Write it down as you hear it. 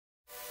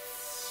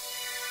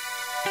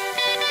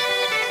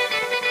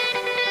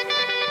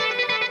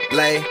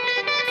Lay.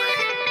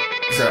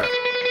 Sir.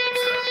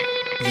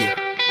 Yeah.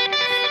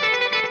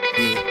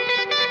 Yeah.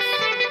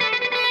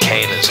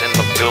 Kane is in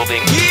the building.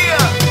 Yeah.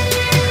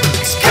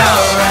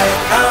 Alright,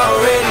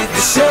 already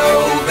the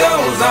show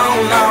goes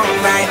on all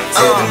night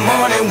till the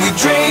morning. We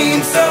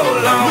dream so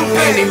long.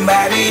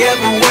 Anybody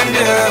ever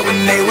wonder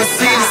when they would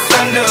see the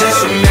sun?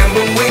 Just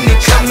remember when you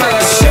come up,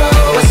 the show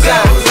goes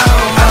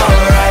on.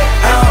 Alright,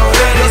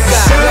 already the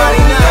show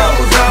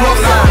goes on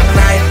all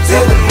night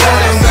till the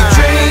morning. We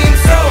dream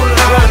so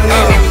long.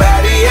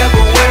 Anybody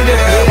ever wonder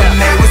when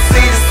they would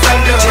see the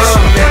sun? Just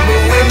remember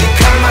when you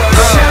come up,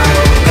 the show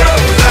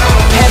goes on.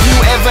 Have you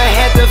ever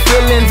had the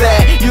feeling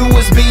that you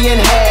was being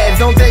had?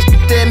 Don't that shit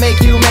that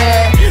make you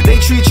mad? They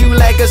treat you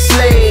like a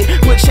slave,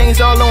 put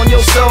chains all on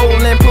your soul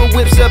and put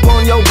whips up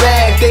on your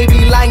back. They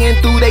be lying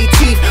through they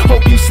teeth,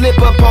 hope you slip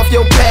up off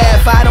your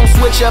path. I don't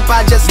switch up,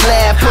 I just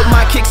laugh, put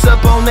my kicks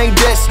up on they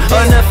desk,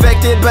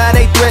 unaffected by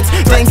they threats.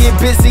 Then get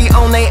busy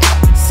on they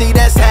see,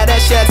 that's how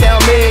that Chi-Town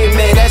made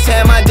me. That's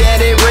how my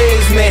daddy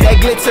raised me. That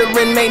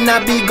glittering may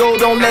not be gold,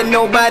 don't let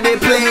nobody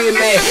play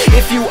me.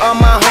 If you are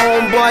my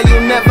homeboy,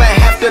 you never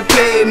have to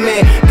pay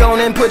me. Go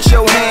and put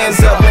your hands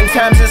up, when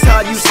times is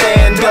hard you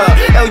stand up.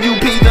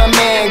 LUP the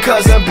man,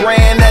 cause a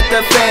brand that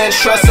the fans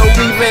trust. So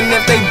even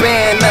if they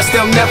ban us,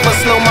 they'll never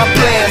slow my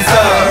plans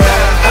up.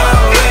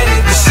 Already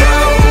the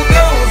show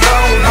goes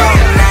on all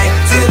night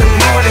till the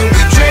morning.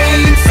 We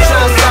dream so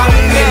long.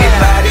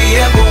 Anybody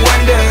ever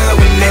wonder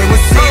when they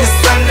would see the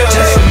sun?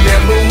 Just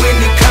remember when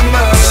you come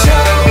up, the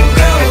show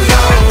goes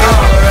on.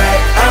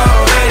 Alright,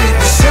 already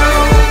the show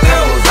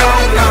goes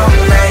on all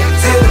night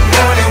till the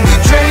morning. We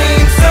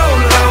dream so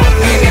long.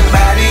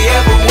 Anybody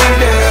ever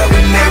wonder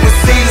when they would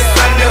see the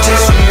sun?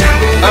 Just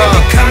remember when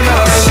you come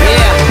up, the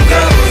show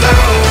goes on.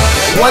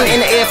 One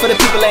in the air for the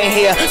people ain't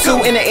here,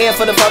 two in the air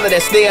for the father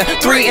that's there,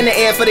 three in the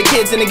air for the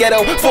kids in the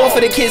ghetto, four for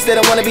the kids that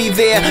don't wanna be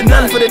there,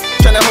 none for the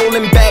trying to hold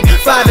him back,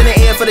 five in the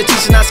air for the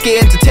teacher not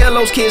scared to tell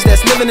those kids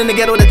that's living in the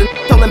ghetto that the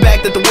holding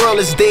back that the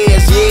world is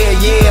theirs. Yeah,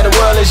 yeah, the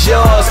world is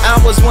yours. I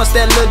was once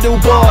that little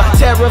boy,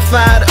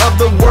 terrified of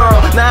the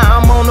world.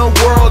 Now I'm on a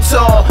world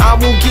tour. I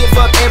will give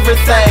up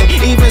everything,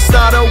 even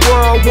start a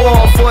world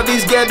war for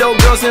these ghetto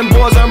girls and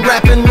boys I'm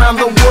rapping around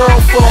the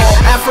world for.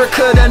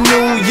 Africa to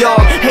New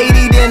York,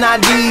 Haiti then I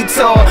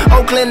detour,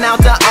 Oakland out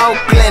to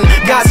Oakland,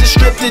 Gaza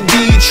Strip to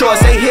Detroit.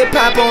 Say hip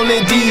hop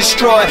only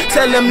destroy.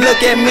 Tell them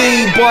look at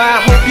me, boy.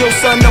 I hope your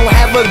son don't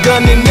have a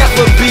gun and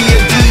never be a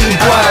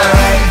D-boy.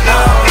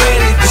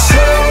 Already the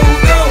show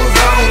goes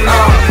on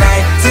all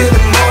night till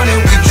the morning.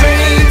 We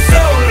dream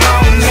so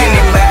long.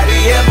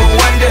 Anybody ever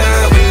wonder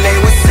when they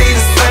would see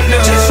the sun?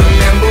 Just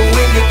remember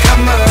when you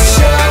come up, the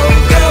show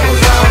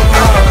goes on.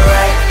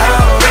 Alright,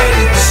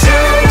 already the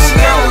show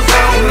goes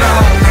on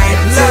all night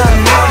till the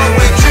morning.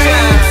 We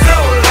dream so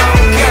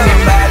long.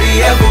 Anybody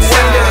ever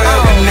wonder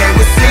when they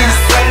would see the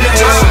sun?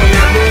 Just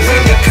remember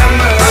when you come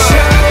up, the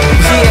show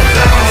goes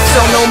on.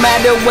 So no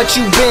matter what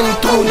you've been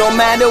through, no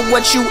matter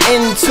what you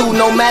into,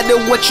 no matter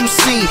what you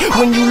see,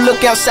 when you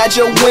look outside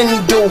your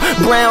window,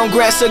 brown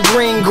grass or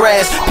green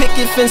grass,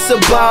 picket fence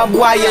or barbed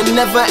wire,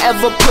 never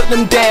ever put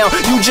them down.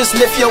 You just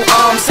lift your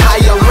arms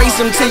higher, raise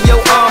them till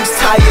your arms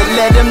tired.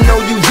 Let them know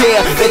you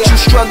there, that you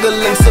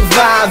struggling,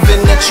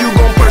 surviving, that you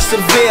gon'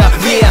 persevere.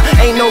 Yeah,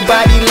 ain't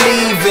nobody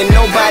leaving,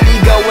 nobody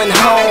going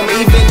home.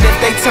 Even if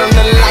they turn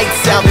the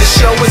lights out, the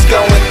show is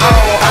going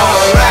on.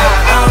 Alright,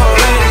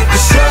 already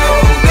the show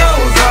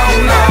goes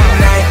on all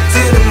night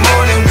till the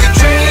morning. We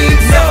dream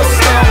so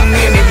long.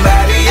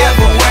 Anybody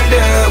ever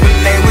wonder when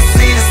they would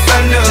see the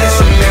sun? Just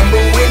remember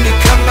when you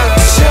come up,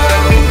 the show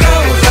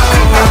goes on.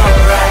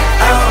 Alright,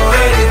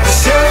 already the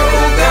show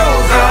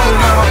goes on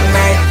all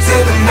night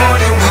till the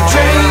morning. We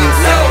dream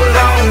so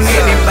long.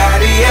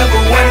 Anybody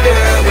ever wonder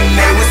when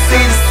they would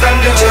see the sun?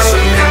 Just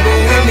remember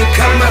when you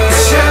come up, the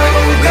show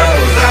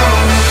goes on.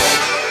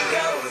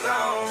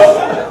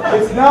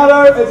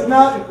 It's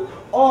not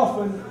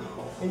often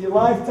in your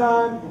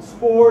lifetime, in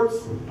sports,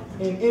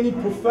 in any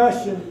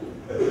profession,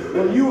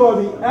 where you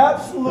are the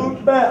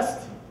absolute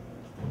best.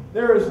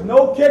 There is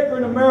no kicker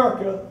in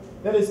America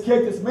that has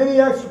kicked as many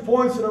extra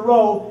points in a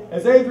row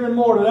as Adrian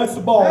Morton. That's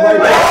the ball right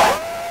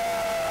there.